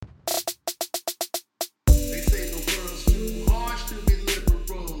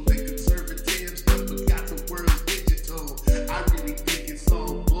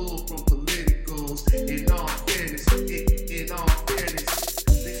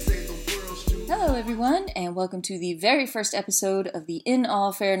Hello, everyone, and welcome to the very first episode of the In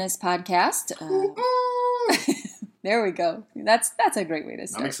All Fairness podcast. There we go. That's a great way to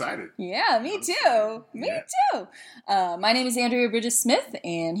start. I'm excited. Yeah, me too. Me too. My name is Andrea Bridges-Smith,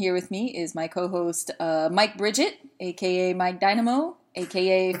 and here with me is my co-host, Mike Bridget, a.k.a. Mike Dynamo,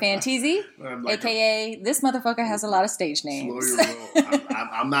 a.k.a. Fanteezy, a.k.a. this motherfucker has a lot of stage names. Slow your roll.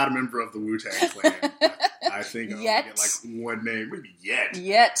 I'm not a member of the Wu Tang Clan. I think I'll get like one name. Maybe yet.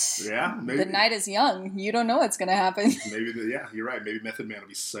 Yeah, maybe. The night is young. You don't know what's going to happen. Maybe, you're right. Maybe Method Man will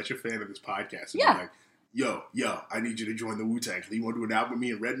be such a fan of this podcast. Yeah. Be like, yo, I need you to join the Wu Tang. You want to do an album with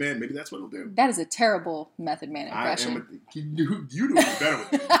me and Redman? Maybe that's what he'll do. That is a terrible Method Man impression. You do it better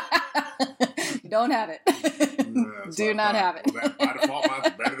with me. Don't have it. Do not have it. Well, by default,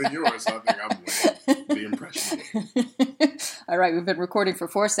 mine's better than yours, so I think I'm winning the impression. All right, we've been recording for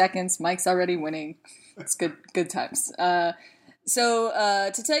 4 seconds. Mike's already winning. It's good times.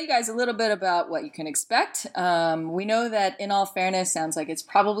 So to tell you guys a little bit about what you can expect, we know that In All Fairness sounds like it's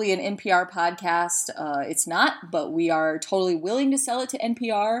probably an NPR podcast. It's not, but we are totally willing to sell it to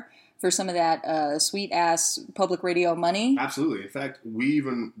NPR for some of that sweet-ass public radio money. Absolutely. In fact, we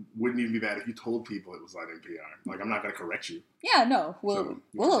wouldn't even be bad if you told people it was on NPR. Like, I'm not going to correct you. Yeah, no. We'll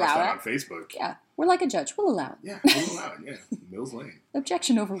allow it. On Facebook. Yeah. We're like a judge. We'll allow it. Yeah, we'll allow it. Yeah. Mills Lane.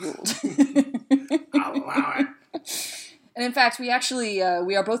 Objection overruled. I'll allow it. And in fact, we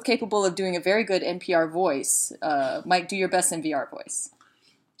are both capable of doing a very good NPR voice. Mike, do your best NPR voice.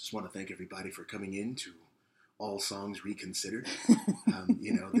 Just want to thank everybody for coming in to All Songs Reconsidered.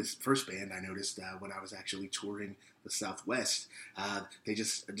 This first band I noticed when I was actually touring the Southwest, they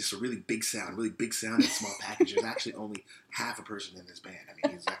just a really big sound in small packages. There's actually only half a person in this band. I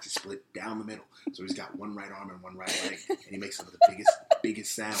mean, he's actually split down the middle. So he's got one right arm and one right leg, and he makes some of the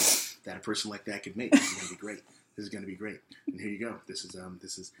biggest sounds that a person like that could make. This is going to be great. And here you go. This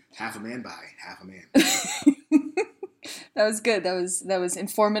is half a man by half a man. That was good. That was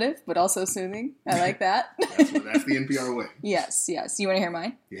informative, but also soothing. I like that. That's the NPR way. Yes. You want to hear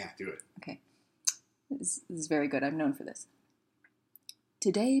mine? Yeah, do it. Okay. This is very good. I'm known for this.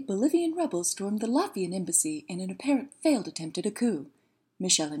 Today, Bolivian rebels stormed the Latvian embassy in an apparent failed attempt at a coup.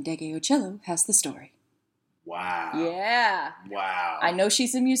 Michelle Ndegeocello has the story. Wow. Yeah. Wow. I know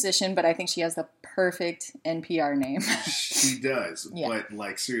she's a musician, but I think she has the perfect NPR name. She does. Yeah. But,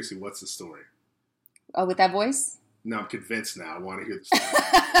 like, seriously, what's the story? Oh, with that voice? No, I'm convinced now. I want to hear the story.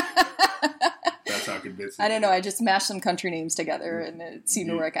 That's how convinced I don't know. I just mashed some country names together, and it seemed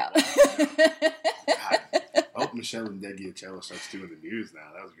to work out. God. I hope Michelle Ndegeocello starts doing the news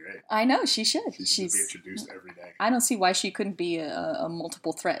now. That was great. I know. She should. She's be introduced every day. I don't see why she couldn't be a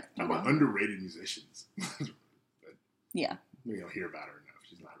multiple threat. Talk about underrated musicians. Yeah. We don't hear about her enough.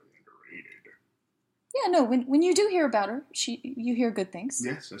 She's not really underrated. Yeah, no. When you do hear about her, you hear good things.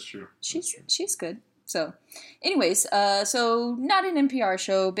 Yes, that's true. She's good. So, anyways, so not an NPR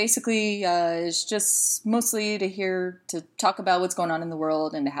show. Basically, it's just mostly to talk about what's going on in the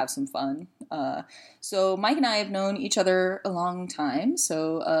world and to have some fun. So Mike and I have known each other a long time.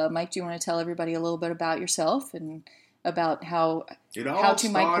 So, Mike, do you want to tell everybody a little bit about yourself and about how to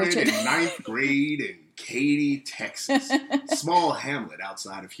Mike Bridget? In 9th grade in Katy, Texas, small hamlet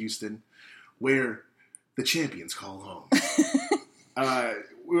outside of Houston, where the champions call home.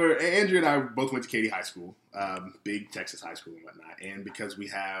 Andrew and I both went to Katy High School, big Texas high school and whatnot. And because we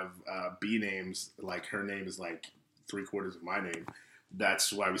have B names, like her name is like 3/4 of my name,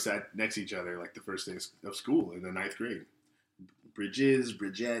 that's why we sat next to each other like the first day of school in the 9th grade. Bridges,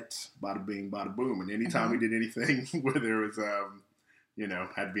 Bridgette, bada bing, bada boom. And anytime we did anything where there was,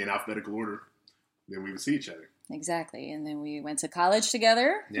 had to be in alphabetical order, then we would see each other. Exactly. And then we went to college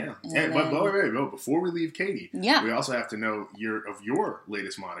together. Yeah. But before we leave Katy, yeah, we also have to know your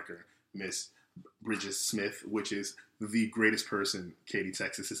latest moniker, Miss Bridges Smith, which is the greatest person Katy,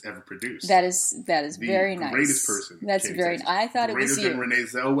 Texas has ever produced. That is very nice. The greatest person. That's Katy, very nice. I thought it was you. Greater than Renee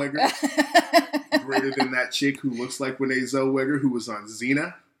Zellweger. Greater than that chick who looks like Renee Zellweger who was on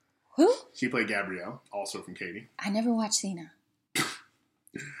Xena. Who? She played Gabrielle, also from Katy. I never watched Xena.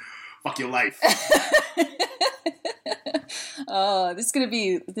 Fuck your life. Oh, this is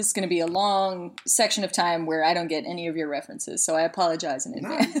gonna be a long section of time where I don't get any of your references, so I apologize in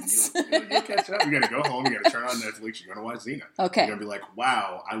advance. You'll catch up. You gotta go home. You gotta turn on Netflix. You're gonna watch Xena. Okay. You're gonna be like,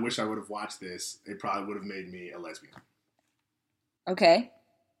 wow, I wish I would have watched this. It probably would have made me a lesbian. Okay,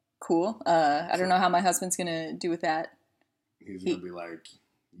 cool. I don't know how my husband's gonna do with that. He's gonna be like,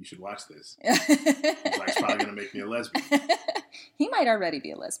 you should watch this. He's like, it's probably gonna make me a lesbian. He might already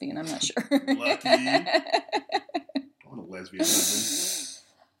be a lesbian. I'm not sure. Lucky. I want a lesbian husband.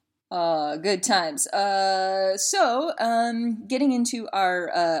 Good times. Getting into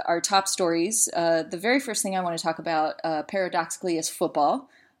our top stories, the very first thing I want to talk about, paradoxically, is football,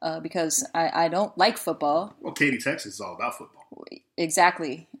 because I don't like football. Well, Katy, Texas is all about football.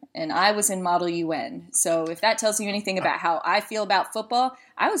 Exactly. And I was in Model UN. So if that tells you anything about how I feel about football,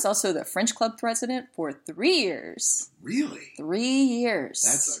 I was also the French club president for 3 years. Really? 3 years.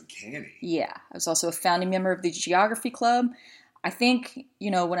 That's uncanny. Yeah. I was also a founding member of the geography club. I think,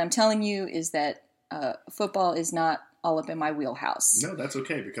 what I'm telling you is that football is not all up in my wheelhouse. No, that's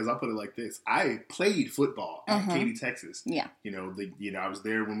okay, because I'll put it like this. I played football at Katy, Texas. Yeah. I was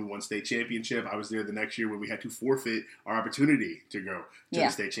there when we won state championship. I was there the next year when we had to forfeit our opportunity to go to the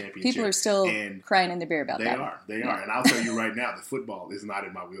state championship. People are still crying in their beer about that. They are. And I'll tell you right now, the football is not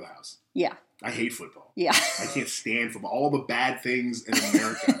in my wheelhouse. Yeah. I hate football. Yeah. I can't stand football. All the bad things in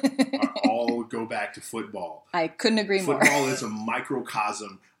America all go back to football. I couldn't agree more. Football is a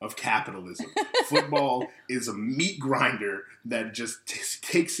microcosm of capitalism. Football is a meat grinder that just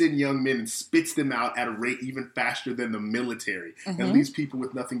takes in young men and spits them out at a rate even faster than the military, and leaves people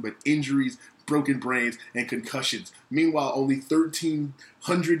with nothing but injuries, broken brains, and concussions. Meanwhile, only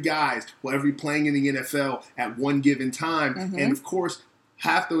 1,300 guys will ever be playing in the NFL at one given time, and of course,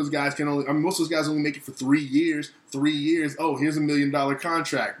 half those guys most of those guys only make it for 3 years. 3 years, oh, here's $1 million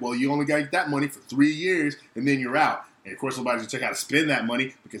contract. Well, you only got that money for 3 years, and then you're out. And, of course, nobody's going to check how to spend that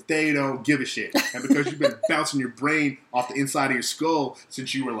money because they don't give a shit. And because you've been bouncing your brain off the inside of your skull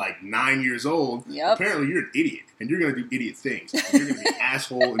since you were, 9 years old, apparently you're an idiot. And you're going to do idiot things. And you're going to be an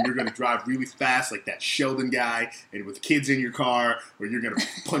asshole, and you're going to drive really fast like that Sheldon guy and with kids in your car, or you're going to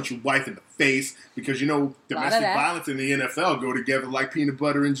punch your wife in the face because, domestic violence in the NFL go together like peanut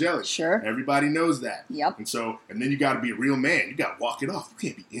butter and jelly. Sure. Everybody knows that. Yep. And then you got to be a real man. You got to walk it off. You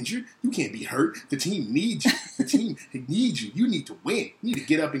can't be injured. You can't be hurt. The team needs you. The team needs you. You need to win. You need to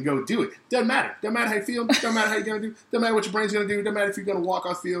get up and go do it. Doesn't matter. Doesn't matter how you feel. Doesn't matter how you're going to do. Doesn't matter what your brain's going to do. Doesn't matter if you're going to walk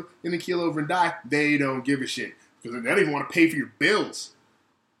off field and then keel over and die. They don't give a shit. Because they don't even want to pay for your bills.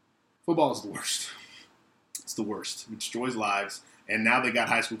 Football is the worst. It's the worst. It destroys lives. And now they got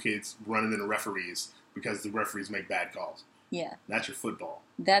high school kids running into referees because the referees make bad calls. Yeah. That's your football.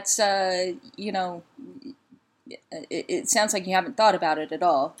 That's, it sounds like you haven't thought about it at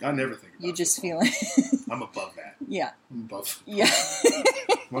all. I never think about it. You just feel it. I'm above that. Yeah. I'm above football. Yeah.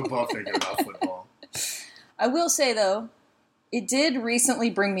 I'm above thinking about football. I will say, though, it did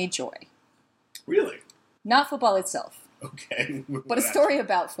recently bring me joy. Really? Not football itself. Okay. But a story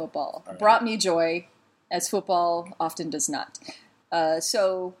about football brought me joy, as football often does not. I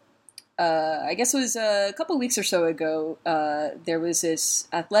guess it was a couple weeks or so ago, there was this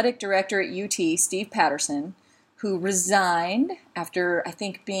athletic director at UT, Steve Patterson, who resigned after, I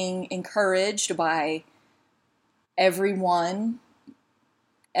think, being encouraged by everyone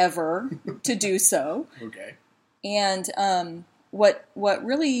ever to do so. Okay. And what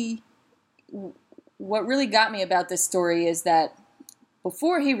really got me about this story is that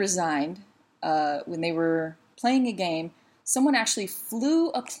before he resigned, when they were playing a game, someone actually flew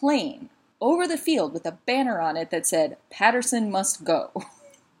a plane over the field with a banner on it that said, "Patterson must go."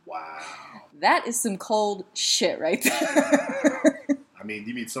 Wow. That is some cold shit right there. I mean,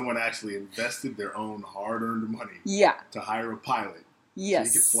 you mean someone actually invested their own hard-earned money to hire a pilot so he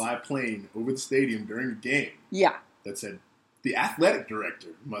could fly a plane over the stadium during a game that said, "The athletic director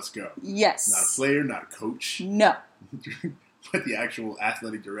must go." Yes. Not a player, not a coach. No. But the actual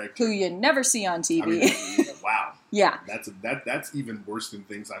athletic director. Who you never see on TV. I mean, wow. Yeah. That's even worse than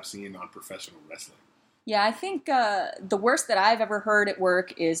things I've seen on professional wrestling. Yeah, I think the worst that I've ever heard at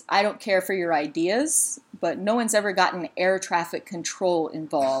work is, "I don't care for your ideas," but no one's ever gotten air traffic control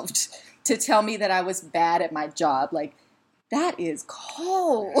involved to tell me that I was bad at my job. Like, that is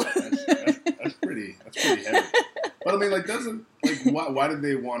cold. Yeah, that's pretty heavy. But I mean, why did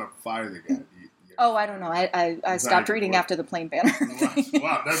they want to fire the guy? Oh, I don't know. I stopped reading after the plane banner.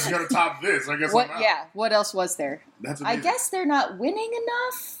 Wow, that's going to top this. I guess. What else was there? I guess they're not winning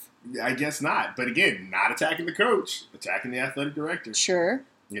enough. I guess not. But again, not attacking the coach, attacking the athletic director. Sure.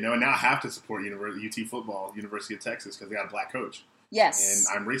 And now I have to support UT football, University of Texas, because they got a black coach. Yes.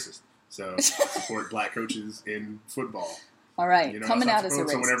 And I'm racist. So I support black coaches in football. All right. Coming out as a racist.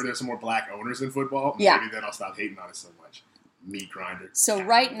 So whenever there's some more black owners in football, maybe then I'll stop hating on it so much. Meat grinder. So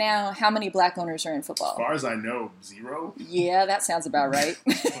right now, how many black owners are in football? As far as I know, 0. Yeah, that sounds about right.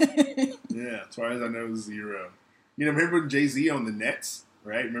 Yeah, as far as I know, 0. Remember when Jay-Z owned the Nets,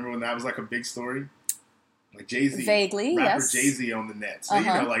 right? Remember when that was like a big story? Like Jay-Z. Vaguely, rapper yes. Jay-Z owned the Nets. So, you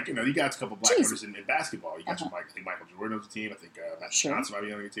got a couple black owners in basketball. You got I think Michael Jordan owns the team. I think Matt Johnson might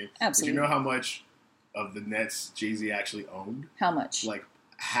be on the team. Absolutely. But you know how much of the Nets Jay-Z actually owned? How much? Like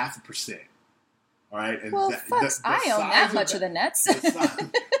 0.5%. All right. And well, I own that much of the Nets.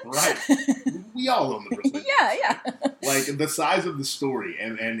 Right. We all own the percentage. Yeah. Like the size of the story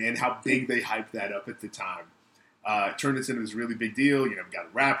and how big they hyped that up at the time. Turned this into this really big deal. You know, we got a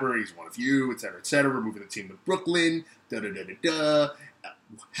rapper. He's one of you, et cetera, et cetera. We're moving the team to Brooklyn.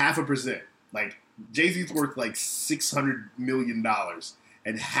 0.5%. Like Jay-Z's worth like $600 million,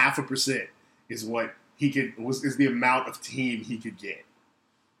 and 0.5% is what is the amount of team he could get.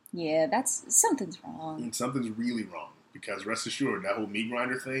 Yeah, something's wrong. And something's really wrong because rest assured, that whole meat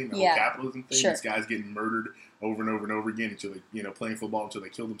grinder thing, that whole capitalism thing, these guys getting murdered over and over and over again until they, you know, playing football until they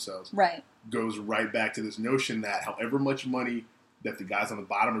kill themselves. Right. Goes right back to this notion that however much money that the guys on the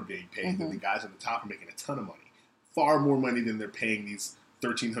bottom are being paid, that the guys on the top are making a ton of money. Far more money than they're paying these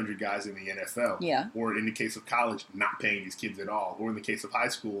 1,300 guys in the NFL. Yeah. Or in the case of college, not paying these kids at all. Or in the case of high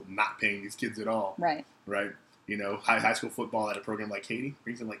school, not paying these kids at all. Right. Right. You know, high school football at a program like Katy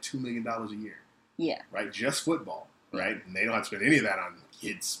brings in like $2 million a year. Yeah. Right? Just football. Right? And they don't have to spend any of that on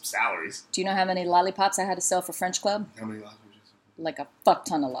kids' salaries. Do you know how many lollipops I had to sell for French Club? How many lollipops? Like a fuck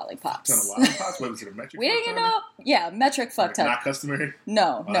ton of lollipops. A ton of lollipops? What was it, a metric? We didn't know. Yeah, metric fuck ton. Not customary?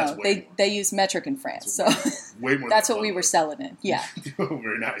 No. They use metric in France. So way more that's what we were selling in. Yeah.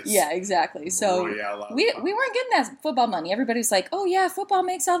 Very nice. Yeah, exactly. So we weren't getting that football money. Everybody was like, oh yeah, football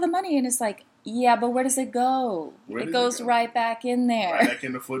makes all the money. And it's like, yeah, but where does it go? It goes right back in there. Right back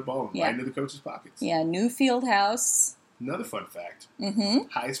into football and right into the coach's pockets. Yeah, new field house. Another fun fact.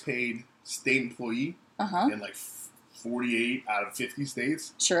 Highest paid state employee in like 48 out of 50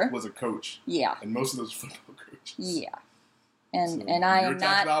 states was a coach. Yeah. And most of those are football coaches. Yeah. And I am not... Your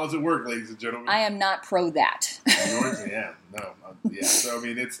tax dollars at work, ladies and gentlemen. I am not pro that. Yours? Yeah. No. Yeah. So, I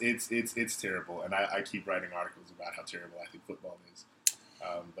mean, it's terrible. And I keep writing articles about how terrible I think football is.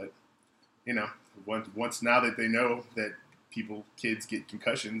 But, you know, once now that they know that kids get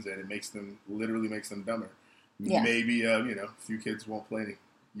concussions and it literally makes them dumber, maybe, a few kids won't play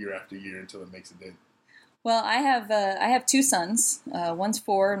year after year until it makes it dead. Well, I have two sons. One's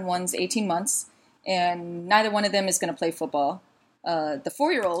 4 and one's 18 months, and neither one of them is going to play football. The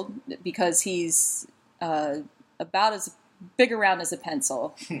 4-year-old, because he's about as big around as a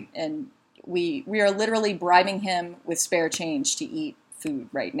pencil, and we are literally bribing him with spare change to eat food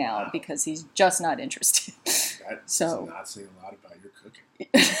right now because he's just not interested. That does not say a lot about your cooking.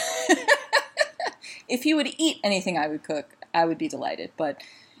 If he would eat anything I would cook, I would be delighted, but...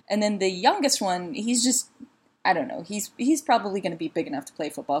 And then the youngest one, he's just, I don't know, he's probably going to be big enough to play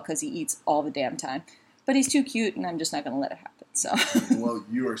football because he eats all the damn time. But he's too cute, and I'm just not going to let it happen. So. Well,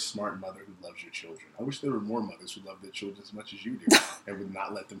 you are a smart mother who loves your children. I wish there were more mothers who love their children as much as you do and would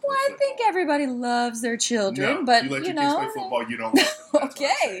not let them play football. I think everybody loves their children, but you let your kids play football, you don't love them.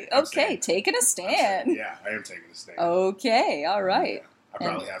 Okay, taking a stand. Yeah, I am taking a stand. Okay, all right. Yeah, I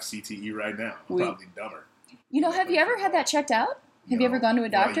probably have CTE right now. I'm probably dumber. You know, have you ever had that checked out? Have you ever gone to a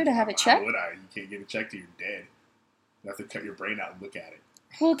doctor to have it checked? How would I? You can't get it checked till you're dead. You have to cut your brain out and look at it.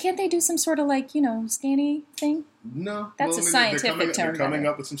 Well, can't they do some sort of scanny thing? No. That's a scientific term. They're coming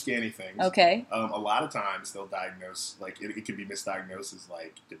up with some scanny things. Okay. A lot of times they'll diagnose, it could be misdiagnosed as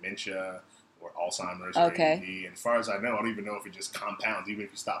dementia or Alzheimer's or ADD. And as far as I know, I don't even know if it just compounds, even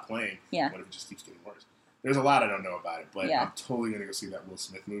if you stop playing. Yeah. What if it just keeps getting worse? There's a lot I don't know about it, but I'm totally going to go see that Will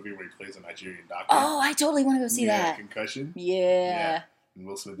Smith movie where he plays a Nigerian doctor. Oh, I totally want to go see that. Concussion. Yeah. And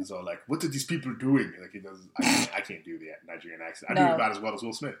Will Smith is all like, what are these people doing? Like he does, I can't do the Nigerian accent. I do it about as well as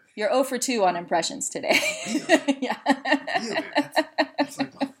Will Smith. You're 0 for 2 on impressions today. Really? Yeah. Really? That's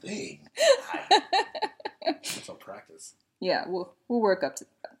like my thing. That's all practice. Yeah, we'll work up to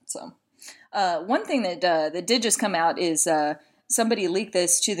that. So, one thing that did just come out is somebody leaked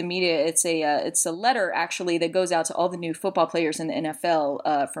this to the media. It's a letter actually that goes out to all the new football players in the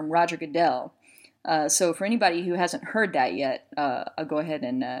NFL from Roger Goodell. So for anybody who hasn't heard that yet, I'll go ahead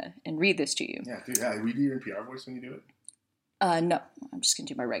and read this to you. Yeah, dude. We do your NPR voice when you do it? No, I'm just going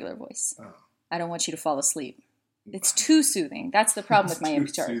to do my regular voice. Oh. I don't want you to fall asleep. It's too soothing. That's the problem with my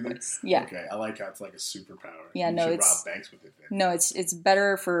NPR voice. Yeah. Okay, I like how it's like a superpower. Yeah, you should rob banks with it then. No, it's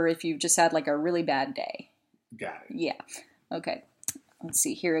better for if you've just had a really bad day. Got it. Yeah. Okay. Let's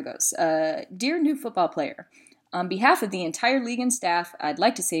see. Here it goes. Dear new football player, on behalf of the entire league and staff, I'd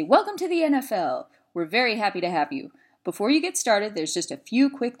like to say welcome to the NFL. We're very happy to have you. Before you get started, there's just a few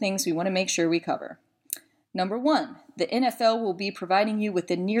quick things we want to make sure we cover. Number 1, the NFL will be providing you with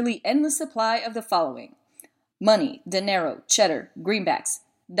the nearly endless supply of the following. Money, dinero, cheddar, greenbacks,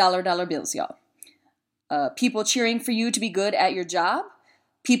 dollar bills, y'all. People cheering for you to be good at your job.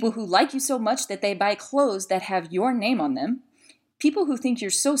 People who like you so much that they buy clothes that have your name on them. People who think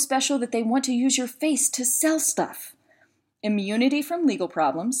you're so special that they want to use your face to sell stuff. immunity from legal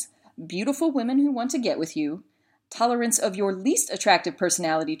problems, beautiful women who want to get with you, tolerance of your least attractive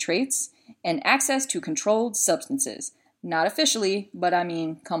personality traits, and access to controlled substances. Not officially, but I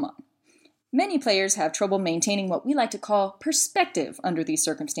mean, come on. Many players have trouble maintaining what we like to call perspective under these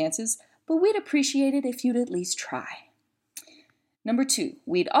circumstances, but we'd appreciate it if you'd at least try. Number 2,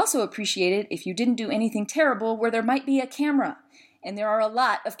 we'd also appreciate it if you didn't do anything terrible where there might be a camera. And there are a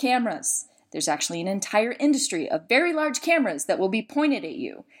lot of cameras. There's actually an entire industry of very large cameras that will be pointed at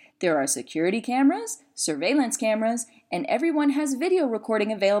you. There are security cameras, surveillance cameras, and everyone has video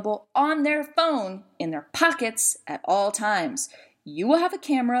recording available on their phone in their pockets at all times. You will have a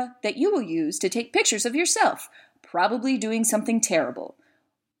camera that you will use to take pictures of yourself, probably doing something terrible.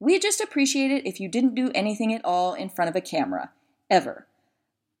 We just appreciate it if you didn't do anything at all in front of a camera, ever.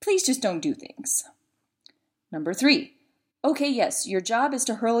 Please just don't do things. Number 3. Okay, yes, your job is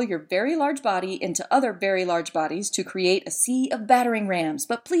to hurl your very large body into other very large bodies to create a sea of battering rams,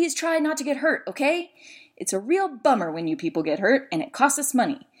 but please try not to get hurt, okay? It's a real bummer when you people get hurt, and it costs us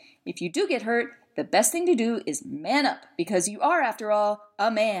money. If you do get hurt, the best thing to do is man up, because you are, after all,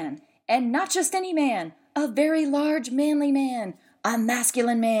 a man. And not just any man, a very large manly man, a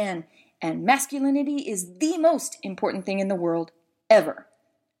masculine man. And masculinity is the most important thing in the world, ever.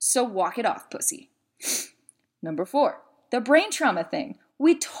 So walk it off, pussy. Number 4. The brain trauma thing.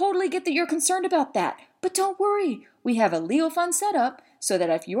 We totally get that you're concerned about that, but don't worry. We have a legal fund set up so that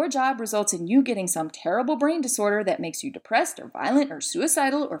if your job results in you getting some terrible brain disorder that makes you depressed or violent or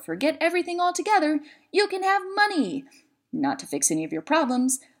suicidal or forget everything altogether, you can have money. Not to fix any of your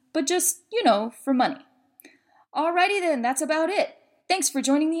problems, but just, for money. Alrighty then, that's about it. Thanks for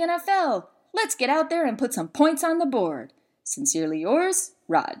joining the NFL. Let's get out there and put some points on the board. Sincerely yours,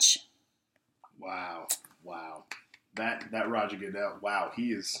 Raj. Wow. That Roger Goodell, wow,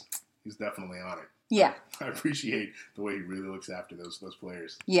 he's definitely on it. Yeah. I appreciate the way he really looks after those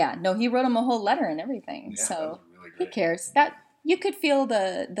players. Yeah, no, he wrote him a whole letter and everything. Yeah, so that was really great. Who cares? That you could feel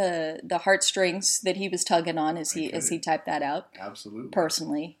the heartstrings that he was tugging on as he typed that out. Absolutely.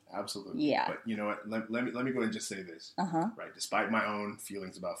 Personally. Absolutely. Yeah. But you know what? Let me go ahead and just say this. Right. Despite my own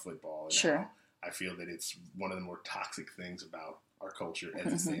feelings about football, sure, I feel that it's one of the more toxic things about our culture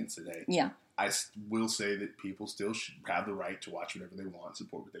as it stands today. Yeah. I will say that people still should have the right to watch whatever they want,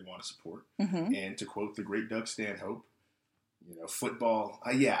 support what they want to support. And to quote the great Doug Stanhope, football,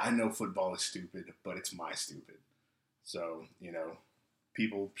 I know football is stupid, but it's my stupid. So,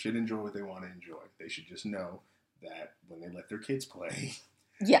 people should enjoy what they want to enjoy. They should just know that when they let their kids play,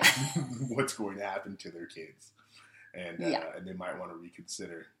 yeah, what's going to happen to their kids. And they might want to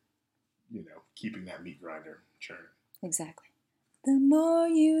reconsider, keeping that meat grinder churning. Exactly. The more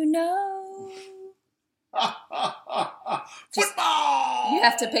you know. Football! You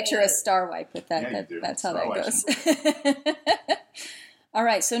have to picture a star wipe with that. Yeah, that's star how that goes. All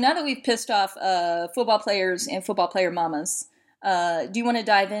right, so now that we've pissed off football players and football player mamas, do you want to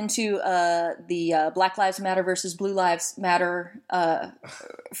dive into the Black Lives Matter versus Blue Lives Matter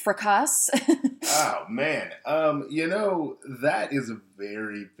fracas? Oh, man. That is a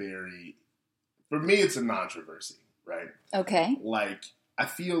very, very... For me, it's a controversy, right? Okay. Like, I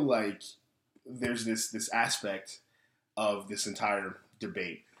feel like there's this aspect of this entire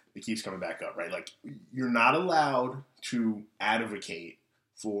debate that keeps coming back up, right? Like, you're not allowed to advocate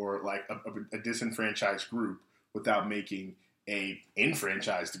for, like, a disenfranchised group without making a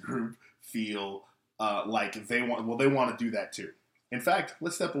enfranchised group feel like they want to do that too. In fact,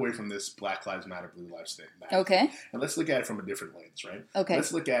 let's step away from this Black Lives Matter, Blue Lives Matter. Okay. And let's look at it from a different lens, right? Okay.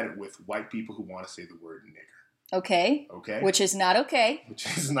 Let's look at it with white people who want to say the word nigger. Okay. Okay. Which is not okay.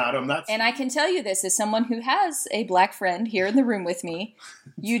 I'm not. And I can tell you this as someone who has a black friend here in the room with me.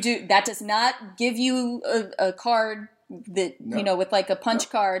 That does not give you a card that, with like a punch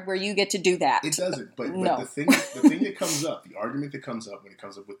card where you get to do that. It doesn't. But no. the thing that comes up, the argument that comes up when it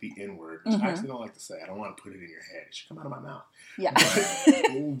comes up with the N-word, which I actually don't like to say. I don't want to put it in your head. It should come out of my mouth. Yeah.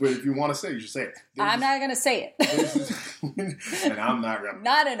 But if you want to say it, you should say it. I'm not going to say it. And I'm not going to.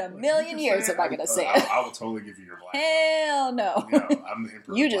 Not in a million years am I going to say it. I will totally give you your black. Hell no. No, I'm the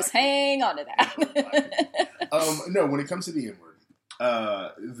emperor. You just hang on to that. No, when it comes to the N-word,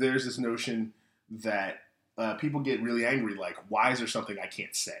 there's this notion that people get really angry, like, why is there something I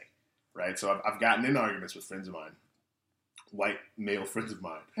can't say, right? So I've gotten in arguments with friends of mine, white male friends of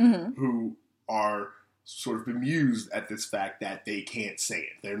mine, who are sort of bemused at this fact that they can't say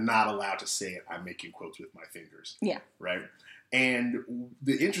it. They're not allowed to say it. I'm making quotes with my fingers. Yeah. Right? And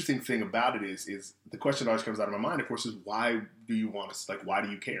the interesting thing about it is the question that always comes out of my mind, of course, is why do you want to, why do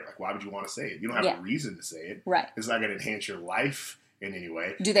you care? Like, why would you want to say it? You don't have a reason to say it. Right. It's not going to enhance your life. in any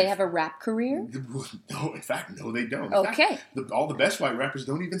way. Do they have a rap career? No, in fact, no, they don't. Okay. All the best white rappers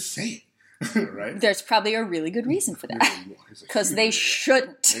don't even say it, right? There's probably a really good reason for that. Because they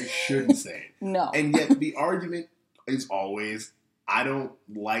shouldn't. They shouldn't say it. No. And yet the argument is always, I don't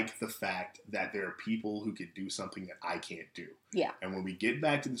like the fact that there are people who can do something that I can't do. Yeah. And when we get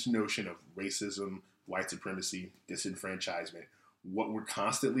back to this notion of racism, white supremacy, disenfranchisement, what we're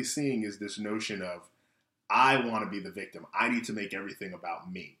constantly seeing is this notion of, I want to be the victim. I need to make everything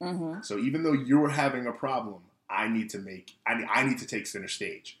about me. Mm-hmm. So even though you're having a problem, I need to take center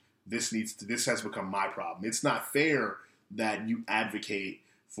stage. This has become my problem. It's not fair that you advocate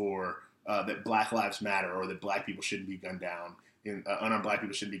for that Black Lives Matter or that black people shouldn't be gunned down. Unarmed black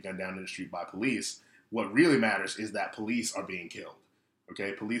people shouldn't be gunned down in the street by police. What really matters is that police are being killed.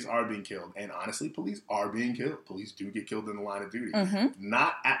 Okay, police are being killed. And honestly, police are being killed. Police do get killed in the line of duty. Mm-hmm.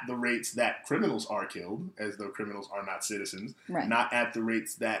 Not at the rates that criminals are killed, as though criminals are not citizens. Right. Not at the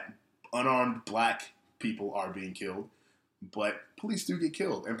rates that unarmed black people are being killed. But police do get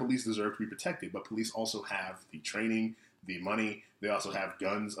killed, and police deserve to be protected. But police also have the training, the money. They also have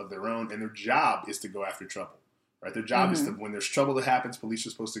guns of their own, and their job is to go after trouble. Right? Their job is to, when there's trouble that happens, police are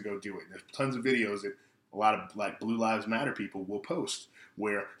supposed to go do it. There's tons of videos that a lot of like Blue Lives Matter people will post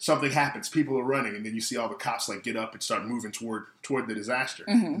where something happens, people are running, and then you see all the cops like get up and start moving toward the disaster.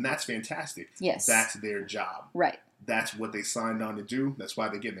 Mm-hmm. And that's fantastic. Yes. That's their job. Right. That's what they signed on to do. That's why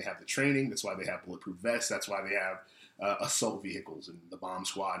they have the training. That's why they have bulletproof vests. That's why they have assault vehicles and the bomb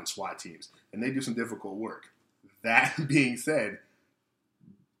squad and SWAT teams. And they do some difficult work. That being said,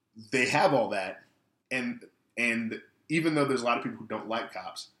 they have all that. And even though there's a lot of people who don't like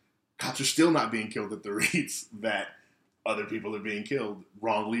cops are still not being killed at the rates that other people are being killed,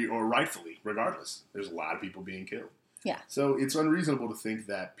 wrongly or rightfully, regardless. There's a lot of people being killed. Yeah. So it's unreasonable to think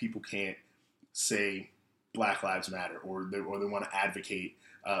that people can't say Black Lives Matter or they want to advocate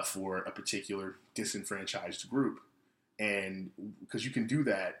for a particular disenfranchised group. And because you can do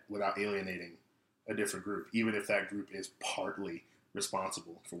that without alienating a different group, even if that group is partly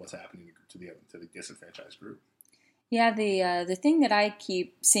responsible for what's happening to the disenfranchised group. Yeah, the thing that I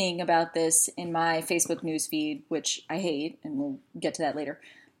keep seeing about this in my Facebook newsfeed, which I hate, and we'll get to that later,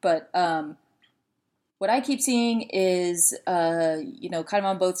 but what I keep seeing is, kind of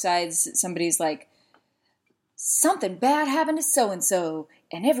on both sides, somebody's like, something bad happened to so-and-so,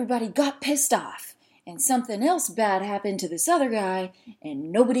 and everybody got pissed off, and something else bad happened to this other guy, and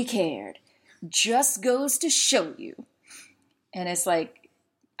nobody cared. Just goes to show you. And it's like,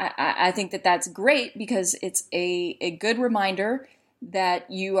 I think that that's great because it's a good reminder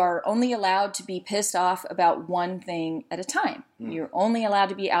that you are only allowed to be pissed off about one thing at a time. Mm. You're only allowed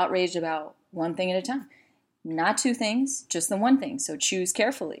to be outraged about one thing at a time. Not two things, just the one thing. So choose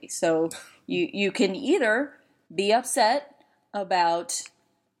carefully. So you can either be upset about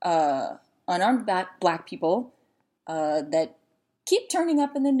unarmed black people that keep turning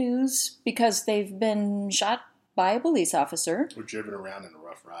up in the news because they've been shot by a police officer. Or driven around in a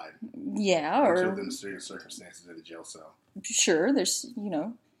rough ride. Yeah, or killed in serious circumstances in a jail cell. Sure, there's,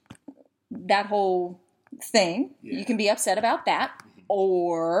 that whole thing. Yeah. You can be upset about that. Mm-hmm.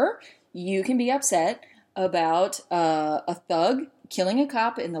 Or you can be upset about a thug killing a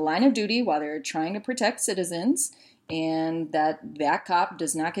cop in the line of duty while they're trying to protect citizens, and that cop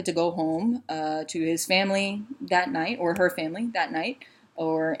does not get to go home to his family that night, or her family that night,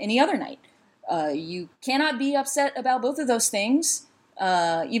 or any other night. You cannot be upset about both of those things,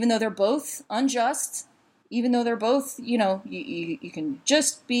 even though they're both unjust, even though they're both, you can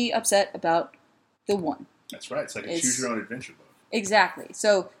just be upset about the one. That's right. It's like a choose your own adventure book. Exactly.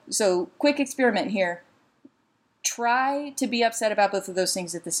 So quick experiment here. Try to be upset about both of those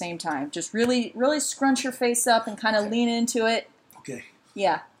things at the same time. Just really, really scrunch your face up and kind of lean into it. Okay.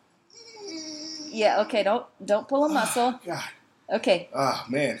 Yeah. Yeah. Okay. Don't pull a muscle. God. Okay.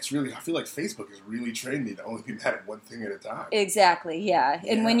 Man, I feel like Facebook has really trained me to only be mad at one thing at a time. Exactly, yeah.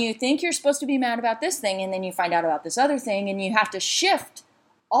 And when you think you're supposed to be mad about this thing, and then you find out about this other thing, and you have to shift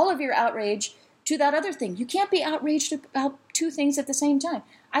all of your outrage to that other thing. You can't be outraged about two things at the same time.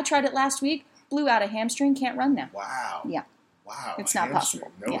 I tried it last week, blew out a hamstring, can't run now. Wow. Yeah. Wow. It's not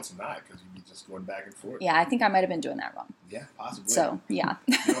possible. No, it's not, because you'd be just going back and forth. Yeah, I think I might have been doing that wrong. Yeah, possibly. So, yeah.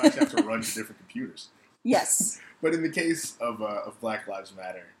 You don't actually have to run to different computers. Yes. But in the case of Black Lives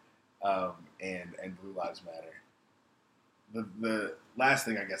Matter and Blue Lives Matter, the last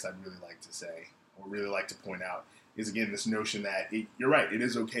thing I guess I'd really like to say, or really like to point out, is again this notion that you're right, it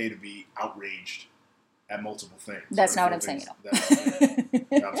is okay to be outraged at multiple things. That's not what I'm saying at all.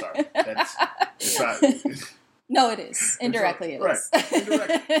 No, I'm sorry. It's not. No, it is. Indirectly, it is. Right.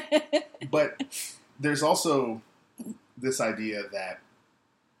 Indirectly. But there's also this idea that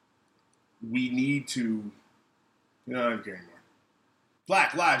we need to, I don't care anymore.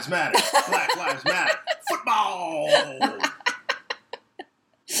 Black Lives Matter. Black Lives Matter. Football.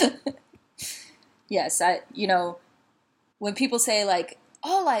 Yes, when people say like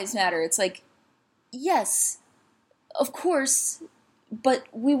all lives matter, it's like, yes, of course, but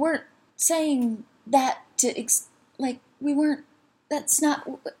we weren't saying that we weren't. That's not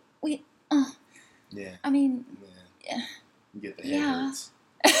we. Yeah. I mean, yeah. You get the head hurts.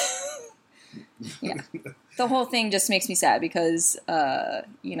 Yeah. The whole thing just makes me sad because,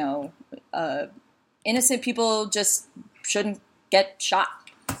 innocent people just shouldn't get shot.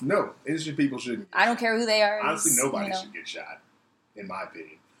 No, innocent people shouldn't. I don't care who they are. Honestly, nobody should get shot, in my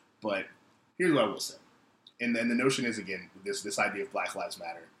opinion. But here's what I will say. And then the notion is, again, this idea of Black Lives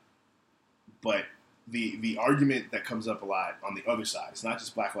Matter. But the argument that comes up a lot on the other side, it's not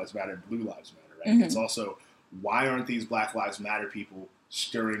just Black Lives Matter and Blue Lives Matter, right? Mm-hmm. It's also, why aren't these Black Lives Matter people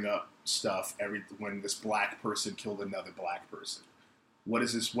stirring up stuff when this black person killed another black person? What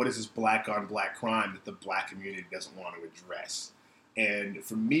is this black on black crime that the black community doesn't want to address? And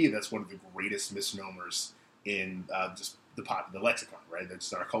for me, that's one of the greatest misnomers in just the lexicon, right?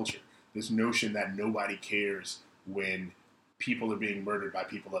 That's our culture. This notion that nobody cares when people are being murdered by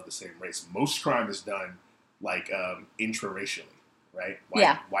people of the same race. Most crime is done intraracially, right?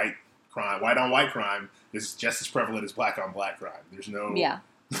 White crime, white on white crime is just as prevalent as black on black crime. There's no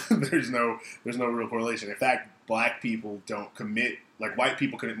there's no real correlation. In fact, black people don't commit, white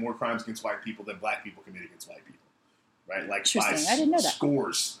people commit more crimes against white people than black people commit against white people. Right? By I didn't know that.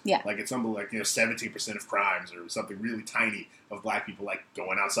 Scores. Yeah. It's something 17% of crimes or something really tiny of black people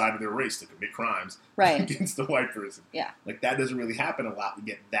going outside of their race to commit crimes against the white person. Yeah. That doesn't really happen a lot,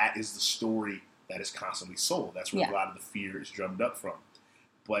 yet that is the story that is constantly sold. That's where a lot of the fear is drummed up from.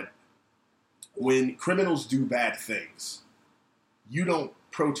 But when criminals do bad things, you don't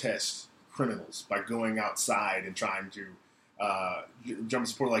protest criminals by going outside and trying to jump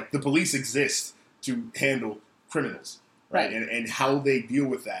support. The police exist to handle criminals, right? And how they deal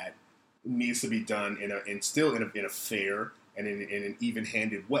with that needs to be done in a fair and in an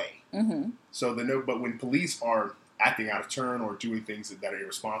even-handed way. Mm-hmm. But when police are acting out of turn or doing things that are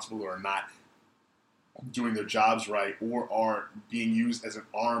irresponsible or not doing their jobs right or are being used as an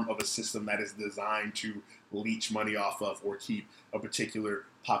arm of a system that is designed to leech money off of or keep a particular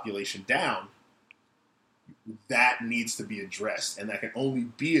population down, that needs to be addressed, and that can only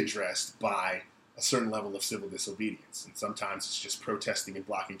be addressed by a certain level of civil disobedience. And sometimes it's just protesting and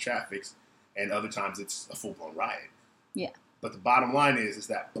blocking traffic, and other times it's a full-blown riot. Yeah. But the bottom line is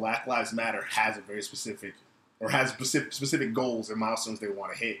that Black Lives Matter has a very specific goals and milestones they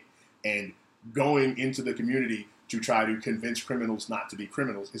want to hit. And going into the community to try to convince criminals not to be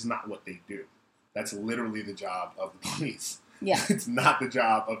criminals is not what they do. That's literally the job of the police. Yeah. It's not the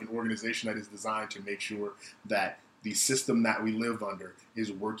job of an organization that is designed to make sure that the system that we live under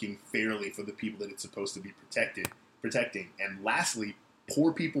is working fairly for the people that it's supposed to be protecting. And lastly,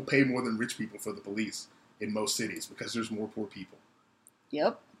 poor people pay more than rich people for the police in most cities because there's more poor people.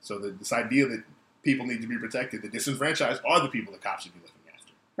 Yep. So this idea that people need to be protected, the disenfranchised are the people that cops should be looking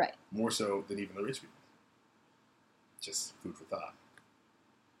after. Right. More so than even the rich people. Just food for thought.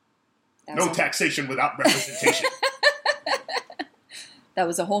 No taxation without representation. That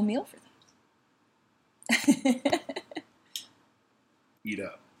was a whole meal for them. Eat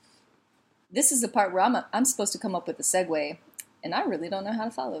up. This is the part where I'm supposed to come up with a segue, and I really don't know how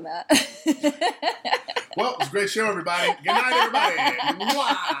to follow that. Well, it's a great show, everybody. Good night, everybody.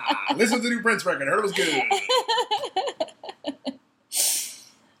 Mwah! Listen to the new Prince record. I heard it was good.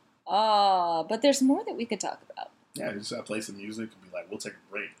 But there's more that we could talk about. Yeah, just play some music and be like, we'll take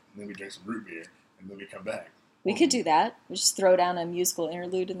a break, and then we drink some root beer, and then we come back. We could do that. We just throw down a musical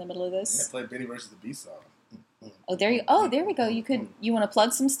interlude in the middle of this. Yeah, play Benny versus the Beast song. There we go. You want to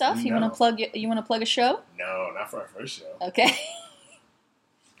plug some stuff? No. You want to plug a show? No, not for our first show. Okay.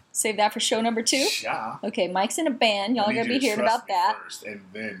 Save that for show number 2? Yeah. Okay, Mike's in a band. Y'all are going to be hearing about that. First, and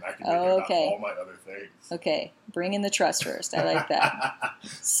then I can think about all my other things. Okay, bring in the trust first. I like that.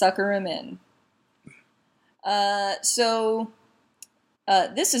 Sucker him in.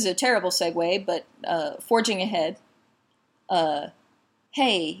 This is a terrible segue, but forging ahead.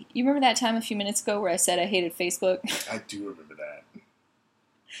 Hey, you remember that time a few minutes ago where I said I hated Facebook? I do remember that.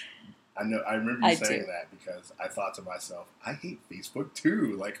 I remember you saying that because I thought to myself, I hate Facebook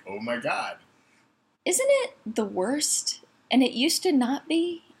too. Like, oh my God. Isn't it the worst? And it used to not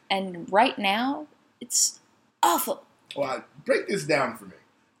be, and right now, it's awful. Well, break this down for me.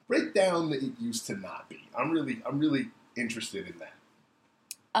 Break down that it used to not be. I'm really interested in that.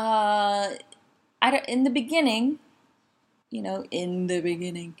 In the beginning, in the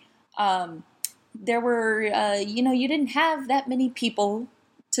beginning, there were, you didn't have that many people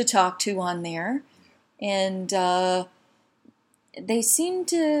to talk to on there. And they seemed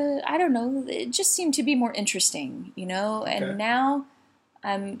to, I don't know, it just seemed to be more interesting, Okay. And now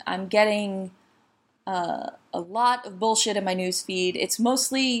I'm getting a lot of bullshit in my news feed. It's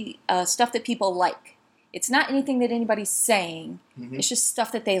mostly stuff that people like. It's not anything that anybody's saying. Mm-hmm. It's just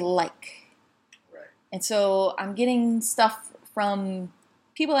stuff that they like. Right. And so I'm getting stuff from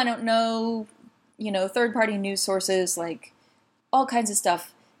people I don't know, third-party news sources, like all kinds of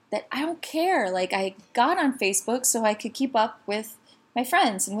stuff that I don't care. Like, I got on Facebook so I could keep up with my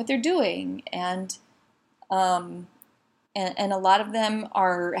friends and what they're doing. And a lot of them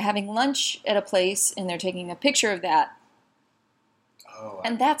are having lunch at a place and they're taking a picture of that. Oh,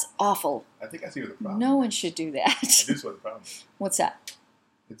 And that's awful. I think I see what the problem No is. one should do that. This is what the problem is. What's that?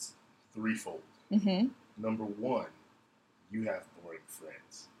 It's threefold. Mm-hmm. Number one, you have boring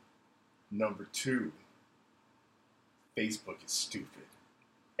friends. Number two, Facebook is stupid.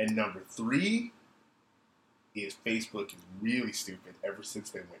 And number three is Facebook is really stupid ever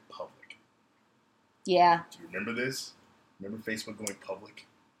since they went public. Yeah. Do you remember this? Remember Facebook going public?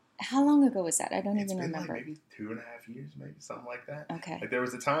 How long ago was that? I don't It's even been remember. like maybe 2.5 years, maybe something like that. Okay. Like there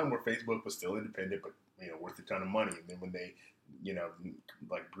was a time where Facebook was still independent, but worth a ton of money. And then when they,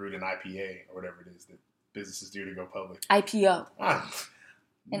 like brewed an IPA or whatever it is that businesses do to go public. IPO.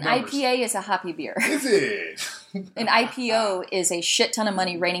 An Numbers. IPA is a hoppy beer. Is it? An IPO is a shit ton of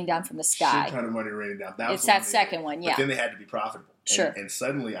money raining down from the sky. Shit ton of money raining down. It's that second one, yeah. But then they had to be profitable. Sure. And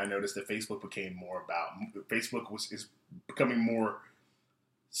suddenly I noticed that Facebook became more about, Facebook is becoming more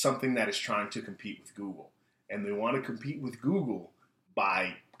something that is trying to compete with Google. And they want to compete with Google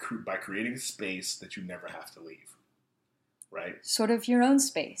by creating a space that you never have to leave. Right? Sort of your own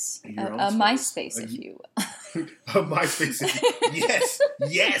space. Your A own MySpace, space. if you MySpace.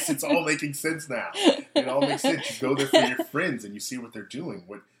 Yes, it's all making sense now. It all makes sense. You go there for your friends and you see what they're doing,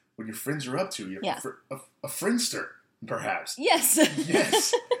 what your friends are up to. You're a friendster, perhaps. Yes.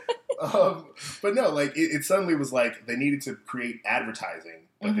 Yes. But no, like it suddenly was like they needed to create advertising,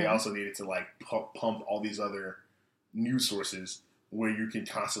 but they also needed to like pump all these other news sources where you can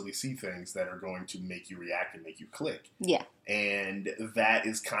constantly see things that are going to make you react and make you click. Yeah. And that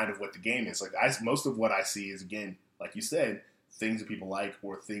is kind of what the game is. Like most of what I see is, again, like you said, things that people like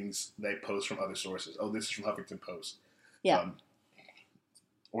or things they post from other sources. Oh, this is from Huffington Post. Yeah.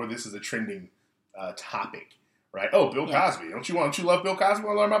 Or this is a trending topic, right? Oh, Bill Cosby. Don't you love Bill Cosby?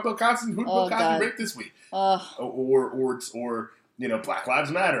 Want to learn about Bill Cosby? Who did Bill Cosby rape this week? Or Black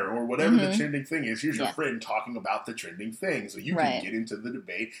Lives Matter or whatever the trending thing is. Here's your friend talking about the trending thing. So you can get into the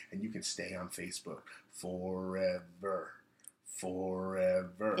debate and you can stay on Facebook forever.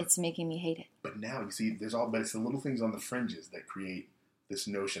 It's making me hate it. But now you see, but it's the little things on the fringes that create this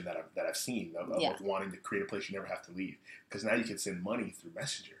notion that I've seen of wanting to create a place you never have to leave. Because now you can send money through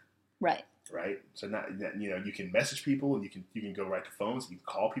Messenger. Right. So now you can message people and you can go right to phones. You can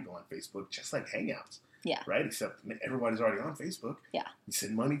call people on Facebook just like Hangouts. Yeah. Right? Except everybody's already on Facebook. Yeah. You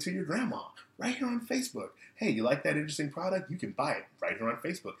send money to your grandma right here on Facebook. Hey, you like that interesting product? You can buy it right here on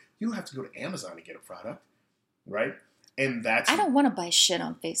Facebook. You don't have to go to Amazon to get a product. Right? And I don't want to buy shit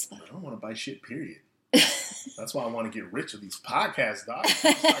on Facebook. I don't want to buy shit, period. That's why I want to get rich with these podcasts, dog.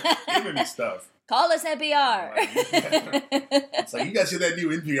 Start giving me stuff. Call us NPR. It's like, you guys hear that new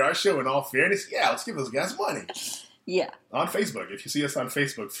NPR show, In All Fairness? Yeah, let's give those guys money. Yeah. On Facebook. If you see us on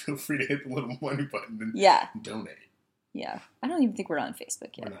Facebook, feel free to hit the little money button and donate. Yeah. I don't even think we're on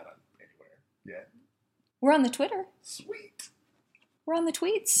Facebook yet. We're not on anywhere yet. We're on the Twitter. Sweet. We're on the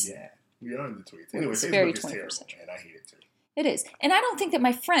tweets. Yeah. We are on the tweets. Anyway, it's Facebook very is terrible, century. and I hate it too. It is. And I don't think that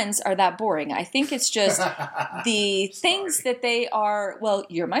my friends are that boring. I think it's just the things that they are, well,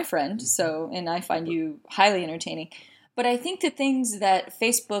 you're my friend, and I find you highly entertaining. But I think the things that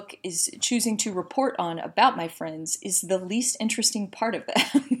Facebook is choosing to report on about my friends is the least interesting part of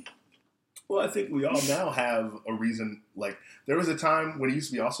them. Well, I think we all now have a reason. Like, there was a time when it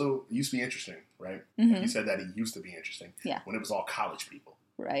used to be interesting, right? You said that it used to be interesting. Yeah. When it was all college people.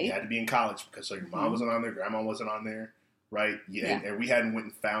 Right. You had to be in college because your mom wasn't on there, grandma wasn't on there, right? Yeah. And we hadn't went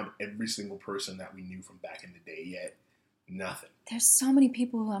and found every single person that we knew from back in the day yet. Nothing. There's so many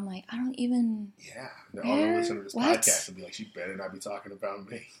people who I'm like, I don't even... Yeah. They're all going to listen to this podcast and be like, she better not be talking about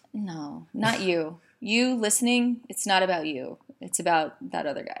me. No, not you. You listening, it's not about you. It's about that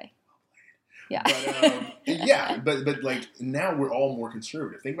other guy. Yeah. But like now we're all more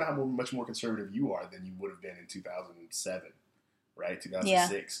conservative. Think about how much more conservative you are than you would have been in 2007, right?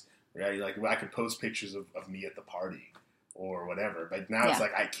 2006, right? Like I could post pictures of me at the party, or whatever. But now it's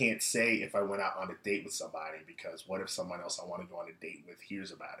like I can't say if I went out on a date with somebody because what if someone else I want to go on a date with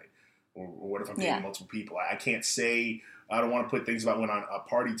hears about it? Or what if I'm dating multiple people? I can't say I don't want to put things about when on a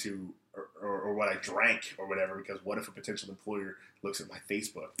party to or what I drank or whatever because what if a potential employer looks at my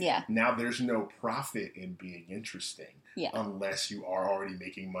Facebook? Yeah. Now there's no profit in being interesting unless you are already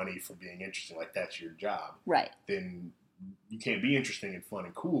making money for being interesting. Like that's your job. Right. Then you can't be interesting and fun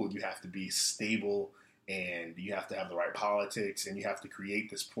and cool. You have to be stable and you have to have the right politics and you have to create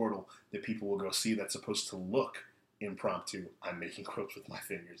this portal that people will go see that's supposed to look impromptu. I'm making quotes with my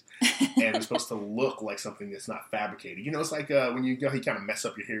fingers. And it's supposed to look like something that's not fabricated. You know, it's like when you kind of mess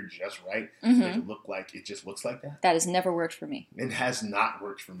up your hair just right to make it look like it just looks like that. That has never worked for me. It has not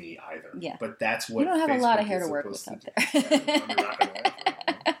worked for me either. Yeah. But that's what you don't have Facebook a lot of hair to work with out there.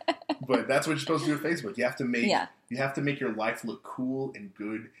 But that's what you're supposed to do with Facebook. You have to make your life look cool and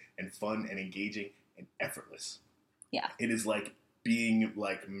good and fun and engaging and effortless. Yeah. It is like being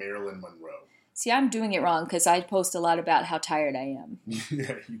like Marilyn Monroe. See, I'm doing it wrong because I post a lot about how tired I am.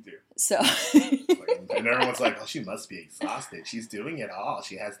 Yeah, you do. So. And everyone's like, oh, she must be exhausted. She's doing it all.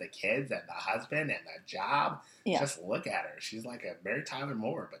 She has the kids and the husband and the job. Yeah. Just look at her. She's like a Mary Tyler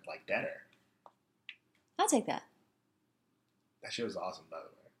Moore, but like better. I'll take that. That show's awesome, by the way.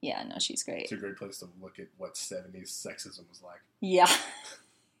 Yeah, no, she's great. It's a great place to look at what 70s sexism was like. Yeah,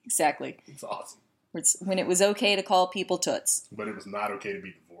 exactly. It's awesome. It's when it was okay to call people toots. But it was not okay to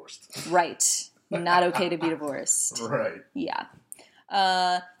be divorced. Right. Not okay to be divorced. Right. Yeah.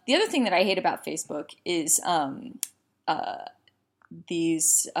 The other thing that I hate about Facebook is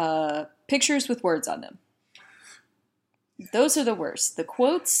these pictures with words on them. Those are the worst. The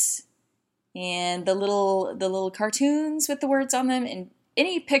quotes and the little cartoons with the words on them, and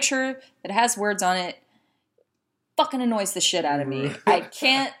any picture that has words on it fucking annoys the shit out of me. I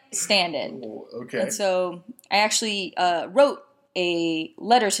can't stand it. Okay. And so I actually wrote a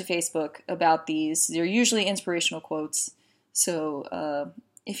letter to Facebook about these. They're usually inspirational quotes. So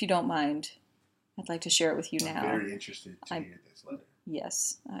if you don't mind, I'd like to share it with you now. I'm very interested to hear this letter.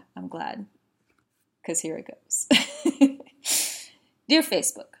 Yes, I'm glad. Because here it goes. Dear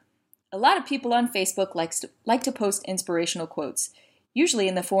Facebook, a lot of people on Facebook like to post inspirational quotes, usually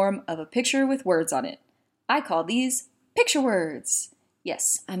in the form of a picture with words on it. I call these picture words.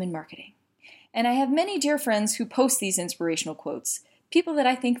 Yes, I'm in marketing. And I have many dear friends who post these inspirational quotes, people that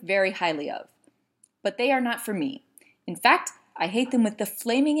I think very highly of. But they are not for me. In fact, I hate them with the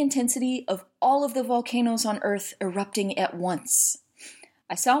flaming intensity of all of the volcanoes on Earth erupting at once.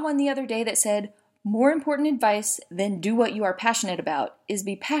 I saw one the other day that said, more important advice than do what you are passionate about is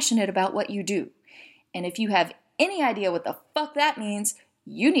be passionate about what you do. And if you have any idea what the fuck that means,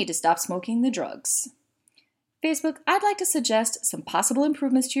 you need to stop smoking the drugs. Facebook, I'd like to suggest some possible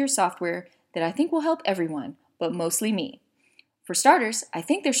improvements to your software that I think will help everyone, but mostly me. For starters, I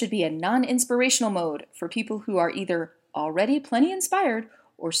think there should be a non-inspirational mode for people who are either already plenty inspired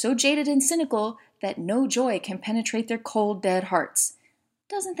or so jaded and cynical that no joy can penetrate their cold, dead hearts.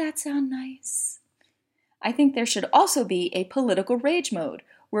 Doesn't that sound nice? I think there should also be a political rage mode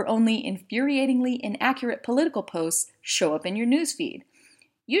where only infuriatingly inaccurate political posts show up in your newsfeed.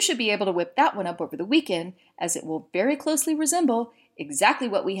 You should be able to whip that one up over the weekend, as it will very closely resemble exactly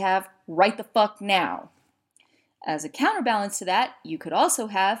what we have right the fuck now. As a counterbalance to that, you could also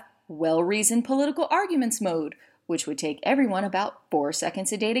have well-reasoned political arguments mode, which would take everyone about 4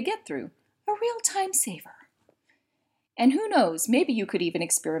 seconds a day to get through. A real time saver. And who knows, maybe you could even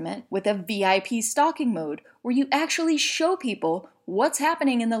experiment with a VIP stalking mode where you actually show people what's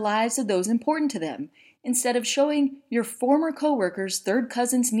happening in the lives of those important to them, instead of showing your former coworker's third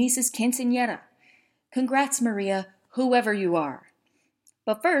cousin's niece's quinceañera. Congrats, Maria, whoever you are.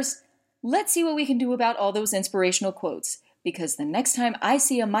 But first, let's see what we can do about all those inspirational quotes, because the next time I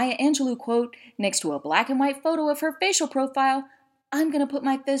see a Maya Angelou quote next to a black and white photo of her facial profile, I'm going to put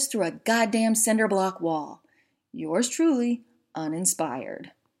my fist through a goddamn cinder block wall. Yours truly,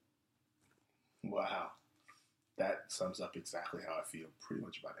 uninspired. Wow. That sums up exactly how I feel pretty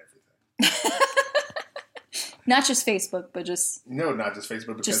much about everything. Not just Facebook, but just... No, not just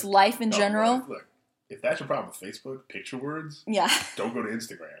Facebook. Because, just life in general. Look, if that's your problem with Facebook, picture words, don't go to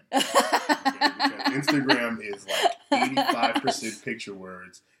Instagram. Because Instagram is like 85% picture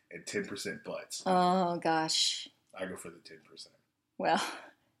words and 10% butts. Oh, gosh. I go for the 10%. Well,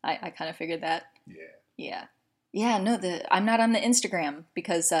 I kind of figured that. Yeah. Yeah. Yeah, no, I'm not on the Instagram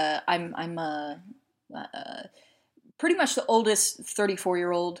because I'm pretty much the oldest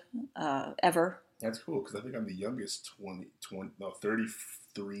 34-year-old ever. That's cool because I think I'm the youngest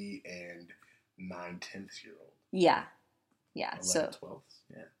 33 and 9/10-year-old. Yeah. Yeah. 11, so 12.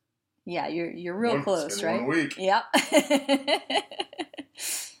 Yeah. Yeah, you're real close, right? 1 week. Yep.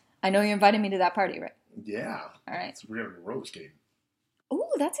 I know you invited me to that party, right? Yeah. All right. So we're going to go roller skating. Ooh,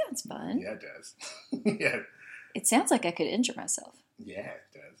 that sounds fun. Yeah, it does. Yeah. It sounds like I could injure myself. Yeah, it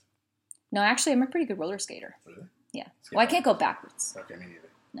does. No, actually, I'm a pretty good roller skater. Really? Yeah. Well, I can't go backwards. Okay, me neither.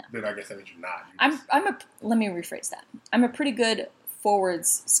 No. Then I guess that means you're not. Let me rephrase that. I'm a pretty good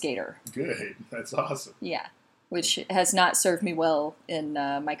forwards skater. Good. That's awesome. Yeah. Which has not served me well in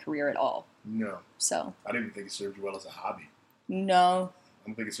my career at all. No. So. I didn't even think it served you well as a hobby. No. I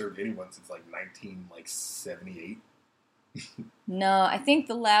don't think it served anyone since like 1978. No, I think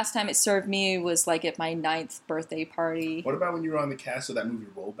the last time it served me was like at my 9th birthday party. What about when you were on the cast of that movie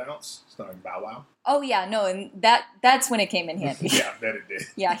Roll Bounce, starring Bow Wow? Oh yeah, no, and that's when it came in handy. Yeah, I bet it did.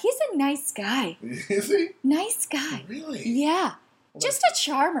 Yeah, he's a nice guy. Is he? Nice guy. Really? Yeah. Well, just a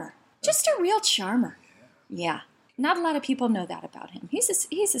charmer. Just a real charmer. Yeah. Not a lot of people know that about him. He's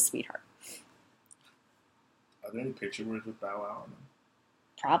a sweetheart. Are there any picture words with Bow Wow on them?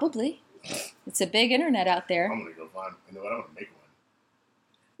 Probably. It's a big internet out there. I'm going to go find. You know what? I'm going to make one.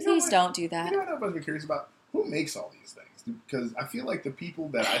 Please don't do that. You know what I've always been curious about? Who makes all these things? Because I feel like the people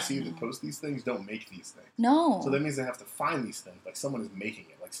that I see that post these things don't make these things. No. So that means they have to find these things. Like someone is making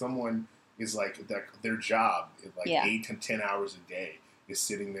it. Like someone is like their job is like 8 to 10 hours a day is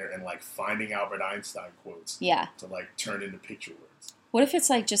sitting there and like finding Albert Einstein quotes. Yeah. To like turn into picture words. What if it's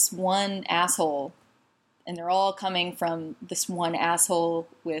like just one asshole and they're all coming from this one asshole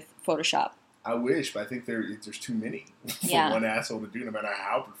with Photoshop? I wish, but I think there's too many for one asshole to do, no matter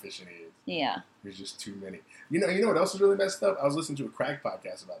how proficient he is. Yeah. There's just too many. You know what else is really messed up? I was listening to a crack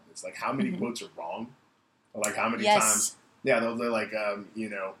podcast about this. Like, how many quotes are wrong? Or like, how many times... Yeah, they're like,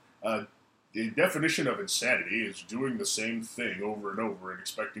 the definition of insanity is doing the same thing over and over and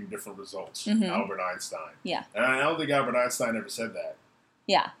expecting different results. Albert Einstein. Yeah. And I don't think Albert Einstein ever said that.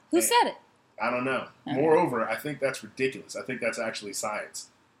 Yeah. Who said it? I don't know. Moreover, I think that's ridiculous. I think that's actually science.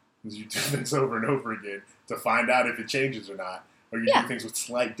 Because you do things over and over again to find out if it changes or not. Or you do things with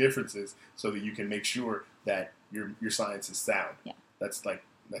slight differences so that you can make sure that your science is sound. Yeah. That's science.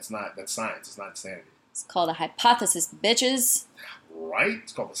 It's not insanity. It's called a hypothesis, bitches. Right?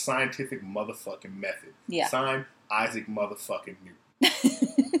 It's called the scientific motherfucking method. Yeah. Signed, Isaac motherfucking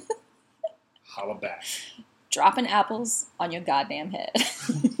Newton. Holla back. Dropping apples on your goddamn head.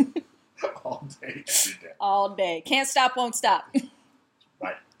 All day, every day. All day. Can't stop, won't stop.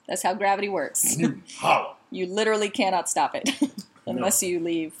 Right. That's how gravity works. Newton, holla. You literally cannot stop it unless you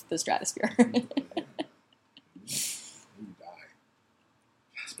leave the stratosphere. You die.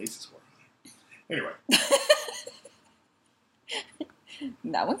 Space is horrifying. Anyway.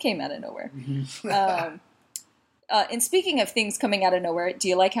 That one came out of nowhere. And speaking of things coming out of nowhere, do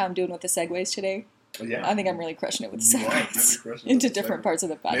you like how I'm doing with the segues today? Yeah. I think I'm really crushing it with the segues really into different parts of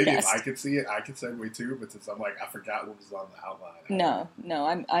the podcast. Maybe if I could see it, I could segue too, but since I'm like, I forgot what was on the outline.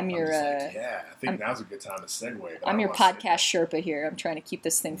 No, I'm your... I think now's a good time to segue. I'm your podcast Sherpa here. I'm trying to keep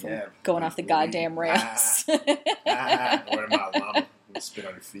this thing from going off the goddamn rails. Or my llama will spit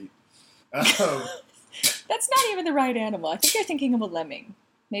on your feet. That's not even the right animal. I think you're thinking of a lemming.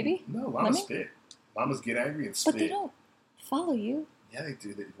 Maybe? No, llamas spit. Llamas get angry and spit. But they don't follow you. Yeah, they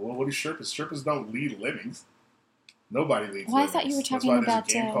do. Well, what are Sherpas? Sherpas don't lead lemmings. Nobody leads lemmings. I thought you were talking about...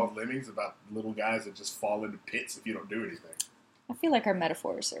 There's a game called Lemmings about little guys that just fall into pits if you don't do anything. I feel like our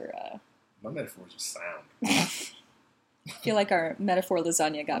metaphors are... My metaphors are sound. I feel like our metaphor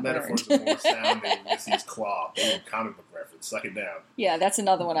lasagna got burned. Metaphors are more sound than Ulysses Claw. Comic book reference. Suck it down. Yeah, that's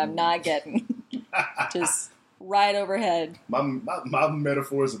another one I'm not getting. Just right overhead. My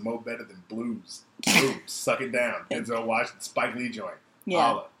metaphors are more better than blues. Blues. Suck it down. Denzel Washington, Spike Lee joint. Yeah.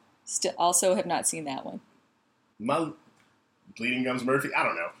 Holla. Also have not seen that one. My Bleeding Gums Murphy? I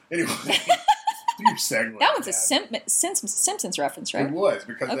don't know. Anyway. Segue. That one's a Simpsons reference, right? It was.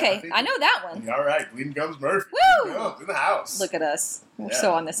 Because I know that one. All right. Bleeding Gums Murphy. Woo! Gums in the house. Look at us. We're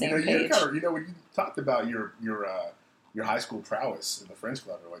so on the same page. When you talked about your high school prowess in the Friends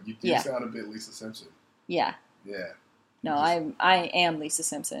Club, you did sound a bit Lisa Simpson. Yeah. Yeah. No, I am Lisa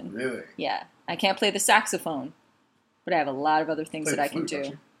Simpson. Really? Yeah. I can't play the saxophone, but I have a lot of other things that I can do.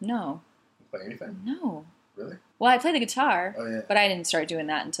 Don't you? No. You play anything? No. Really? Well, I play the guitar, but I didn't start doing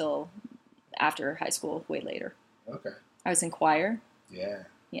that until after high school, way later. Okay. I was in choir. Yeah.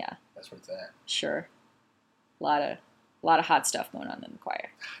 Yeah. That's where it's at. Sure. A lot of hot stuff going on in the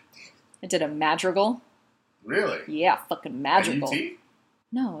choir. God damn it. I did a madrigal. Really? Yeah, fucking madrigal. At UT?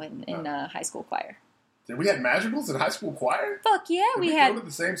 No, in high school choir. We had madrigals in high school choir? Fuck yeah, Did we had. Go to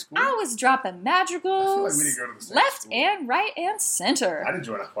the same school? I was dropping madrigals. I feel like we didn't go to the same left school. and right and center. I didn't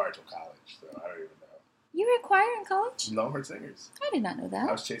join a choir till college, so I don't even know. You were in choir in college? Longhorn Singers. I did not know that.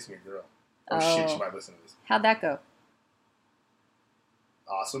 I was chasing a girl. Oh, shit, she might listen to this. How'd that go?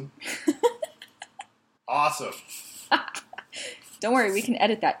 Awesome. Awesome. Don't worry, we can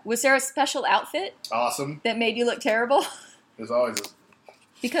edit that. Was there a special outfit? Awesome. That made you look terrible? There's always a...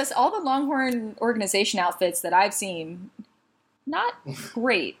 Because all the Longhorn organization outfits that I've seen, not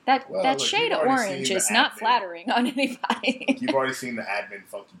great. That shade of orange is not flattering on anybody. You've already seen the admin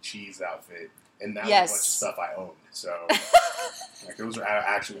funky cheese outfit, and that was a bunch of stuff I owned. So, like, those are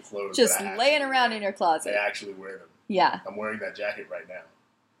actual clothes. Just laying around in your closet. I actually wear them. Yeah. I'm wearing that jacket right now.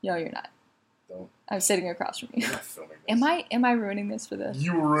 No, you're not. Don't. I'm sitting across from you. You're not filming this. Am I ruining this for the...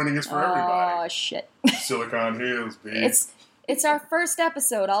 You were ruining this for everybody. Oh, shit. Silicon Hills, bitch. It's our first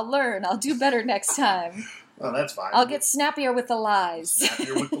episode. I'll learn. I'll do better next time. Oh, that's fine. I'll get snappier with the lies.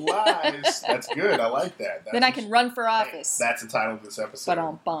 Snappier with the lies. That's good. I like that. Then I can run for office. That's the title of this episode.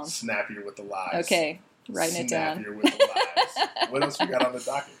 Ba-dum-bum. Snappier with the lies. Okay. Writing it down. Snappier with the lies. What else we got on the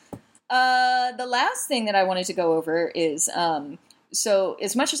docket? The last thing that I wanted to go over is, so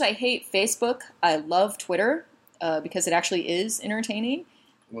as much as I hate Facebook, I love Twitter, because it actually is entertaining.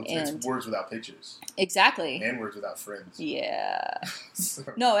 Well, it's words without pictures. Exactly. And words without friends. Yeah.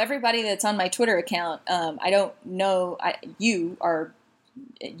 No, everybody that's on my Twitter account, I don't know, you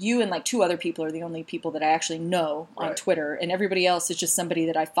and like 2 other people are the only people that I actually know on Twitter, and everybody else is just somebody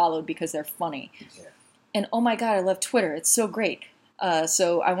that I followed because they're funny. Yeah. And oh my God, I love Twitter. It's so great.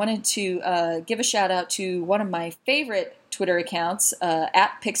 So I wanted to give a shout out to one of my favorite Twitter accounts,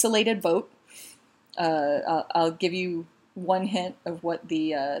 at Pixelated Vote. I'll give you one hint of what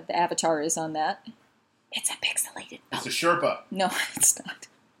the avatar is on that. It's a pixelated boat. It's a Sherpa. No, it's not.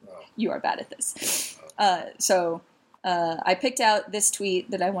 Oh. You are bad at this. So I picked out this tweet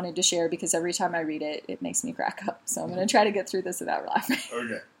that I wanted to share because every time I read it, it makes me crack up. So I'm going to try to get through this without laughing.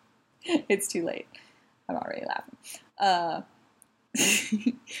 Okay. It's too late. I'm already laughing.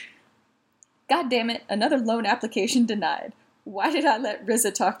 God damn it, another loan application denied. Why did I let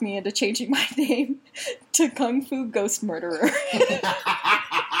RZA talk me into changing my name to Kung Fu Ghost Murderer?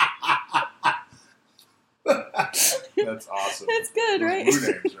 That's awesome. That's good, right? Blue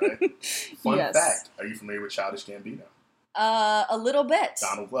names, right? Fun Yes. fact. Are you familiar with Childish Gambino? A little bit.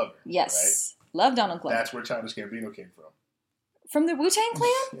 Donald Glover. Yes. Right? Love Donald Glover. That's where Childish Gambino came from. From the Wu Tang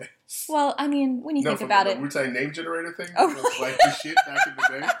Clan? Yes. Well, I mean, when you think about it. The Wu Tang name generator thing? Oh. It was like the shit back in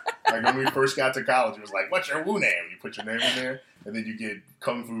the day. Like when we first got to college, it was like, what's your Wu name? You put your name in there, and then you get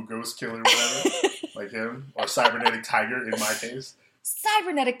Kung Fu Ghost Killer or whatever, like him. Or Cybernetic Tiger, in my case.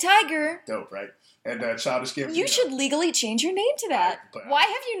 Cybernetic Tiger? Dope, right? And Childish Gambino. You should legally change your name to that. Why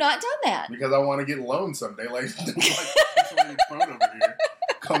have you not done that? Because I want to get loaned someday. Like pixelated phone over here.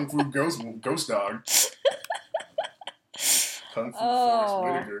 Kung Fu Ghost Dog. Kung Fu Forrest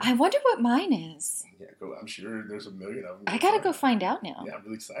Whitaker. I wonder what mine is. Yeah, I'm sure there's a million of them. I gotta go find out now. Yeah, I'm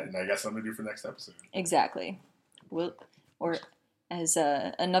really excited. And I got something to do for next episode. Exactly. Or as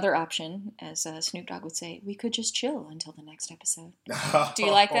another option, as Snoop Dogg would say, we could just chill until the next episode. Do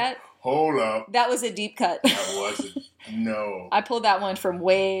you like that? Hold up. That was a deep cut. That wasn't. No. I pulled that one from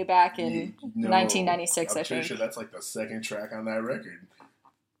way back in 1996, I think. I'm pretty sure that's like the second track on that record.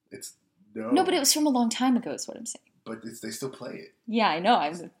 It's No, but it was from a long time ago is what I'm saying. But they still play it. Yeah, I know.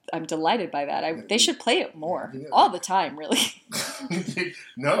 I'm delighted by that. They should play it more. Yeah. All the time, really.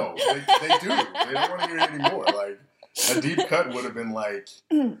 No, they do. They don't want to hear it anymore. Like, a deep cut would have been like,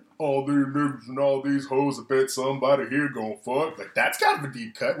 all these niggas and all these hoes, I bet somebody here gonna fuck. Like, that's kind of a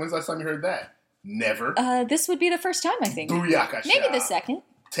deep cut. When's the last time you heard that? Never. This would be the first time, I think. Booyaka. Maybe the second.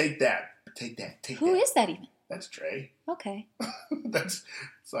 Take that. Who is that even? That's Dre. Okay.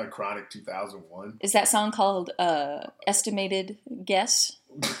 It's on Chronic 2001. Is that song called Estimated Guess?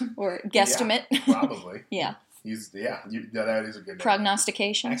 Or Guesstimate? Yeah, probably. Yeah. That is a good name.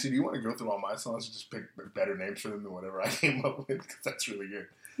 Prognostication. Actually, do you want to go through all my songs and just pick better names for them than whatever I came up with? Because that's really good.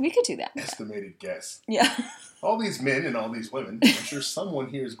 We could do that. Estimated Guess. Yeah. All these men and all these women, I'm sure someone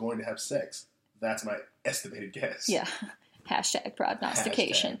here is going to have sex. That's my estimated guess. Yeah. Hashtag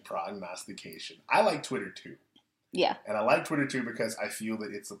prognostication. Hashtag prognostication. I like Twitter too. Yeah. And I like Twitter too because I feel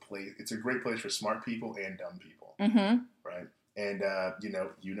that it's a great place for smart people and dumb people. Mm-hmm. Right? And,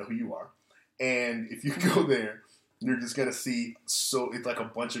 you know who you are. And if you go there, you're just going to see, it's like a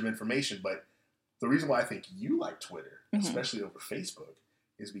bunch of information. But the reason why I think you like Twitter, especially over Facebook,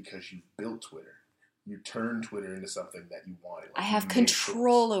 is because you built Twitter. You turned Twitter into something that you wanted. Like, I have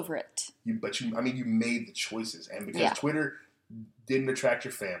control over it. You made the choices. And because Twitter didn't attract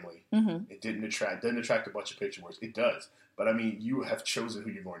your family, it doesn't attract a bunch of picture words. It does. But I mean, you have chosen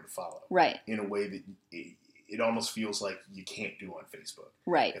who you're going to follow. Right. In a way that it almost feels like you can't do on Facebook.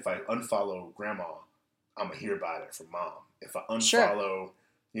 Right. If I unfollow grandma, I'm going to hear about it from mom. If I unfollow,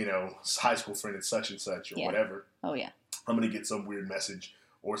 Sure. high school friend at such and such or whatever. Oh, yeah. I'm going to get some weird message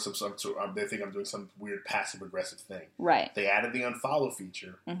or they think I'm doing some weird passive aggressive thing. Right. They added the unfollow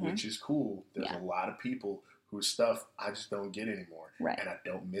feature, which is cool. There's a lot of people whose stuff I just don't get anymore. Right. And I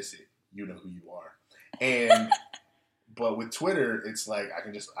don't miss it. You know who you are. And but with Twitter, it's like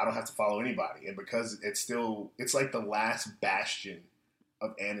I don't have to follow anybody. And because it's like the last bastion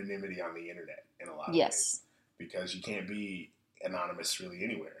of anonymity on the internet in a lot of ways. Because you can't be anonymous really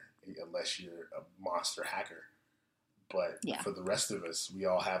anywhere unless you're a monster hacker. But for the rest of us, we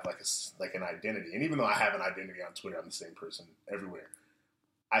all have like an identity. And even though I have an identity on Twitter, I'm the same person everywhere.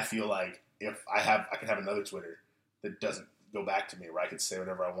 I feel like if I can have another Twitter that doesn't go back to me, where I can say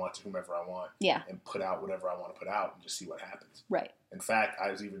whatever I want to whomever I want, and put out whatever I want to put out, and just see what happens. Right. In fact, I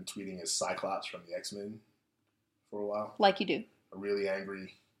was even tweeting as Cyclops from the X-Men for a while. Like you do. A really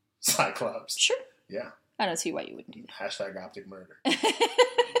angry Cyclops. Sure. Yeah. I don't see why you wouldn't do that. Hashtag optic murder.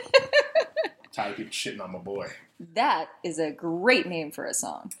 Tired of people shitting on my boy. That is a great name for a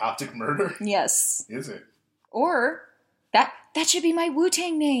song. Optic murder? Yes. Is it? Or that should be my Wu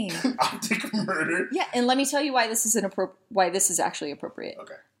Tang name. Optic murder? Yeah, and let me tell you why this is actually appropriate.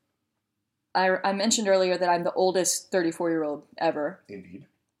 Okay. I mentioned earlier that I'm the oldest 34-year-old ever. Indeed.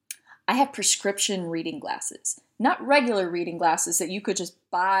 I have prescription reading glasses. Not regular reading glasses that you could just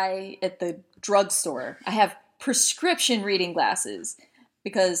buy at the drugstore. I have prescription reading glasses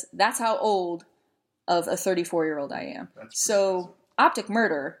because that's how old of a 34-year-old I am. So optic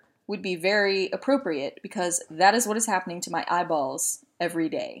murder would be very appropriate because that is what is happening to my eyeballs every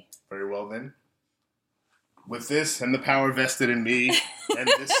day. Very well then. With this and the power vested in me and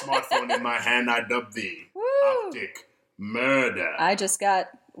this smartphone in my hand, I dub thee Woo! Optic Murder. I just got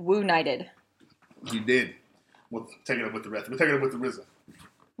Wu-nighted. You did. We'll take it up with the rest. We'll take it up with the RZA.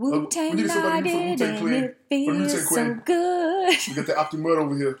 Wu-Tang we need somebody from Wu Tang Clan. From Wu Tang so Clan. good. We got the Optic Murder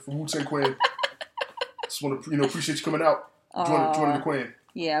over here from Wu Tang Clan. Just want to appreciate you coming out. Joining the Clan.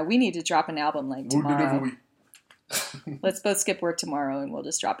 Yeah, we need to drop an album like tomorrow. Let's both skip work tomorrow and we'll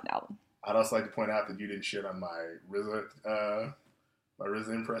just drop an album. I'd also like to point out that you didn't shit on my RZA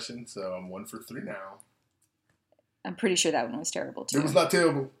impression, so I'm 1 for 3 now. I'm pretty sure that one was terrible too. It was not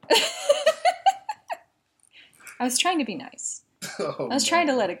terrible. I was trying to be nice. I was trying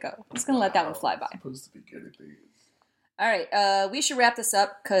to let it go. I was going to let that one fly by. I'm supposed to be good at these. All right, we should wrap this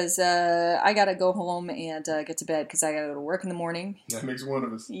up because I got to go home and get to bed because I got to go to work in the morning. That makes one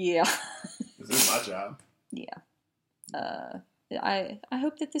of us. Yeah. This is my job. Yeah. I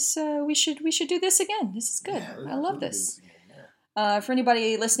hope that this we should do this again. This is good. Yeah, I love this. For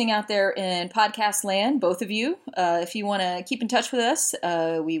anybody listening out there in podcast land, both of you, if you want to keep in touch with us,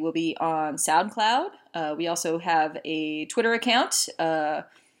 we will be on SoundCloud. We also have a Twitter account.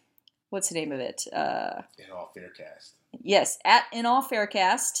 What's the name of it? In All Faircast. Yes, at In All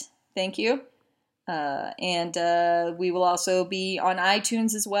Faircast. Thank you. And we will also be on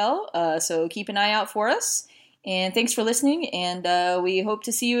iTunes as well. So keep an eye out for us. And thanks for listening. And we hope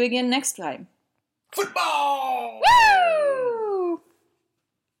to see you again next time. Football! Woo!